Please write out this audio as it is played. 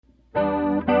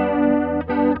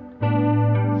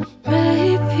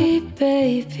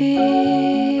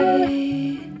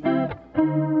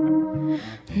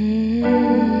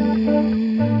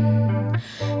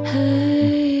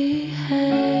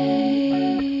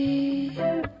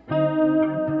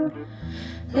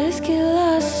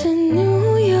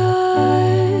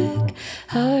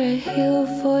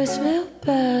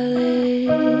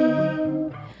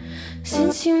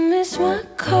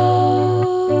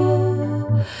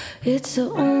It's the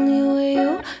only way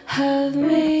you have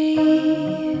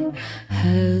me.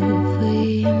 Have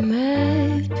we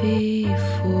met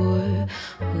before?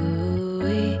 Were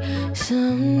we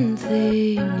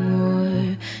something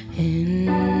more in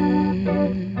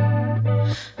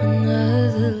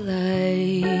another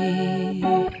life?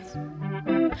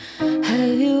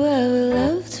 Have you ever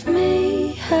loved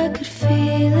me? I could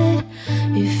feel it.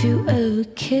 If you ever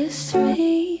kissed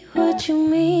me, would you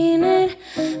mean it?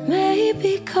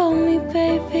 Maybe call me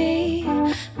baby.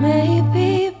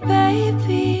 Maybe,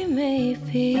 baby,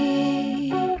 maybe.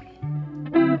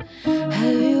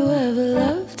 Have you ever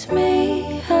loved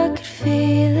me? I could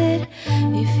feel it.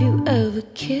 If you ever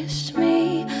kissed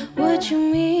me, would you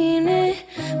mean it?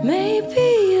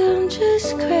 Maybe I'm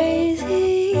just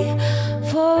crazy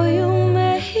for you,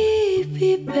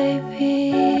 maybe,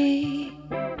 baby.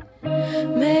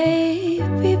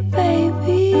 Maybe,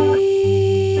 baby.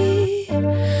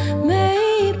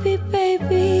 Maybe,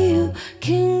 baby, you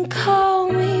can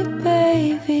call me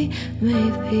baby.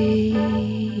 Maybe,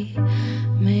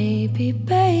 maybe,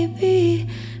 baby,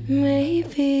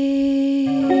 maybe.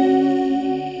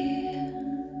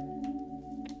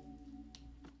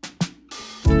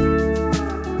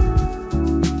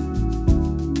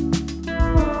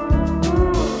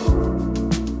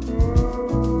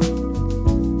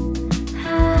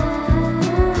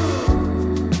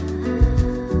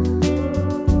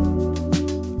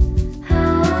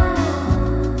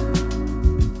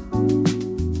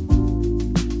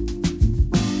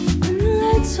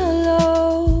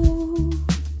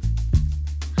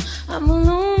 I'm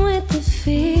alone with the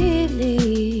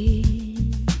feeling.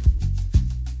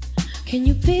 Can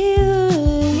you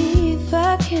believe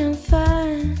I can't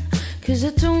find? 'Cause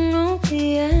I don't know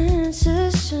the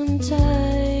answers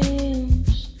sometimes.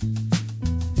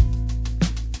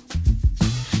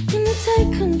 Can you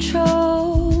take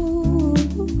control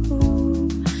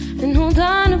and hold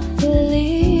on to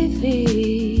believing?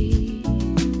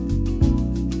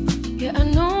 Yeah, I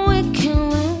know it can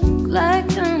look like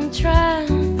I'm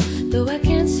trying, though I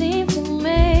can't seem to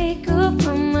make up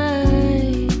my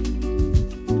mind.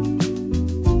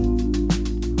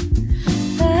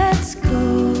 Let's go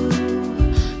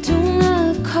to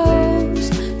another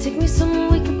coast. Take me somewhere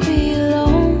we can be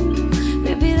alone.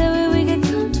 Maybe that way we get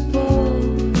comfortable.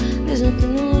 There's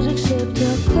nothing to lose except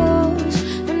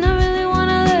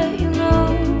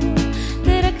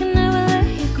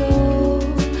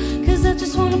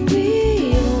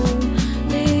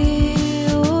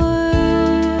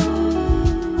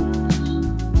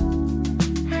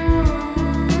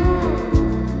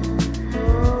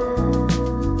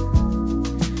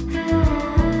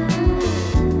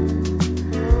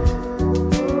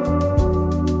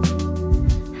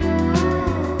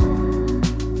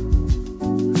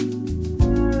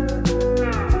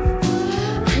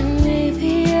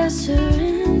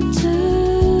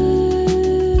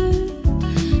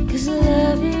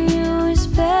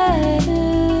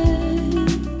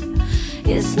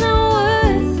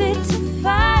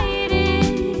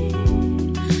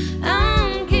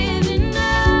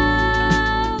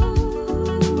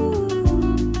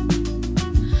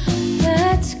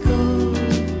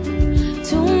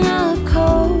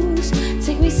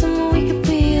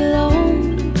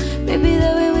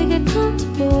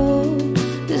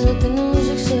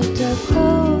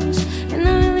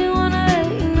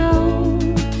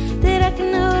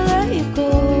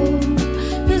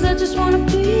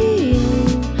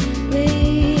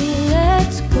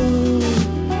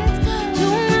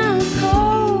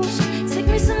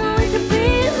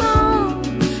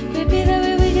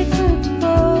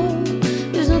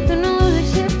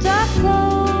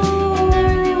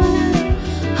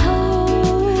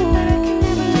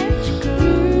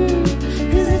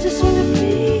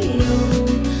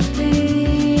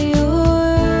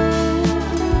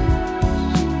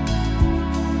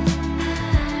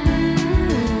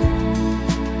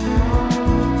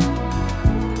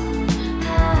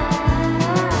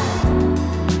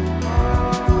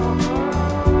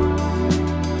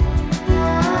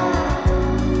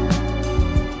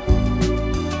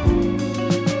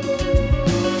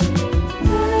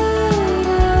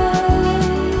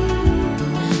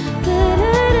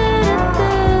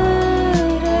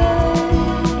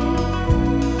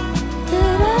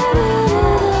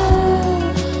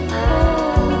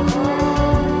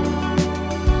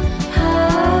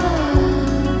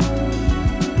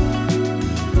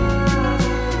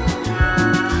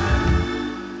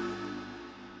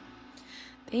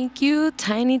Thank you,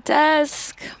 Tiny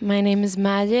Desk. My name is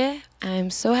Maye. I'm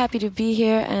so happy to be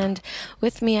here, and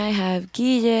with me I have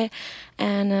Guille,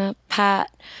 Anna,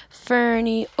 Pat,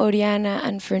 Fernie, Oriana,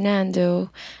 and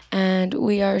Fernando, and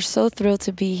we are so thrilled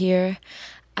to be here.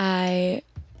 I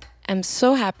am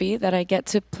so happy that I get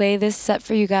to play this set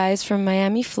for you guys from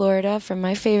Miami, Florida, from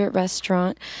my favorite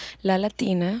restaurant, La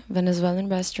Latina, Venezuelan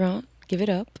restaurant. Give it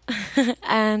up.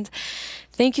 And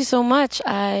thank you so much.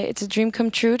 It's a dream come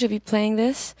true to be playing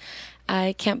this.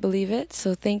 I can't believe it.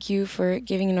 So thank you for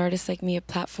giving an artist like me a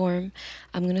platform.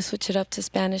 I'm going to switch it up to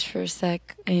Spanish for a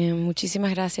sec.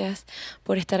 Muchísimas gracias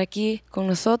por estar aquí con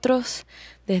nosotros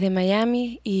desde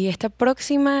Miami. Y esta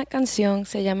próxima canción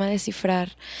se llama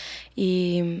Descifrar.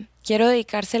 Y quiero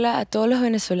dedicársela a todos los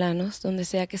venezolanos, donde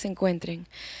sea que se encuentren.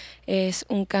 Es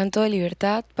un canto de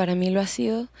libertad, para mí lo ha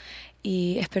sido,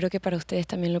 y espero que para ustedes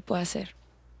también lo pueda hacer.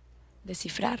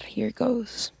 Descifrar, here it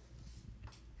goes.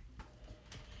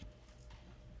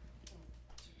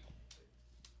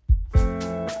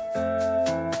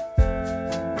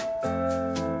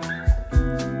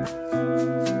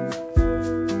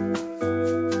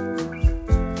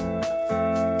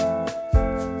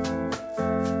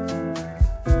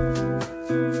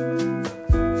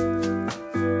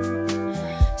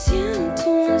 Siento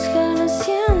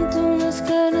unas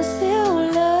ganas de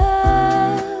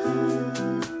volar.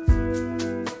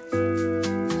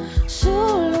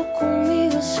 Solo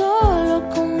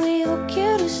conmigo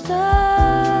quiero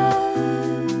estar.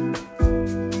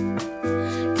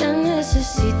 Ya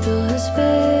necesito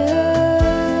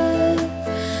despegar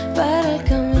para el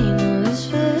camino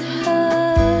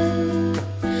despejar.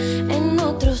 En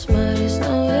otros mares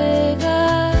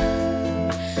navegar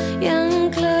y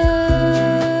anclar.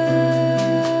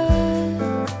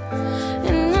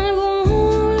 En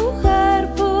algún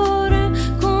lugar por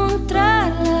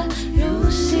encontrar la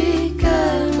luz y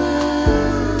calma.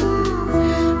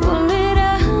 Volver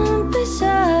a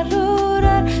empezar,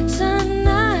 lograr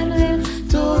sanar del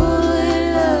todo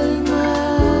el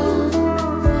alma.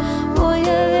 Voy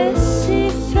a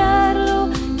descifrar lo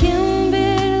que en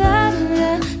verdad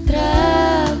me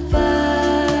atrapa.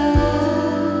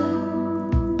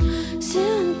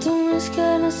 Siento unas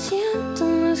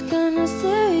ganas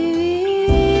de vivir.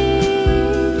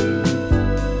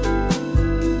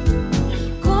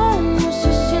 ¿Cómo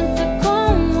se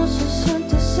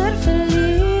siente ser feliz?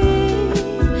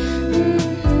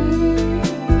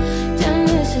 Ya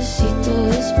necesito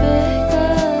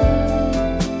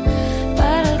despegar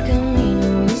para el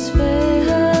camino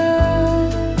despejar.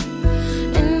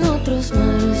 En otros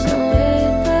mares no